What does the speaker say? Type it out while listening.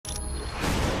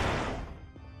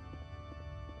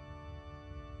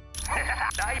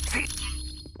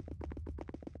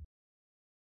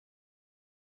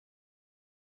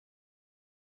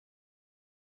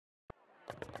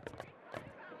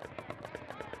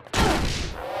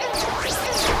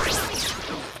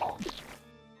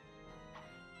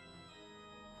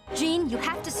Jean, you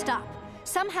have to stop.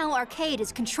 Somehow Arcade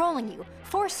is controlling you,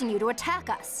 forcing you to attack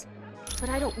us. But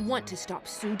I don't want to stop,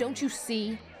 Sue, don't you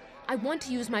see? I want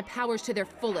to use my powers to their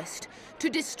fullest, to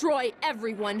destroy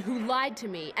everyone who lied to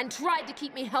me and tried to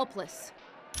keep me helpless.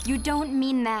 You don't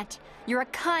mean that. You're a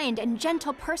kind and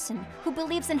gentle person who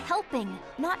believes in helping,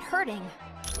 not hurting.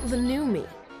 The new me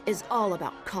is all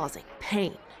about causing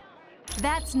pain.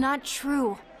 That's not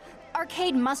true.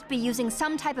 Arcade must be using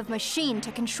some type of machine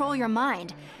to control your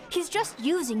mind. He's just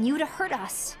using you to hurt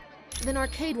us. Then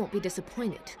Arcade won't be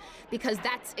disappointed, because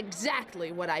that's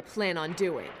exactly what I plan on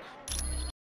doing.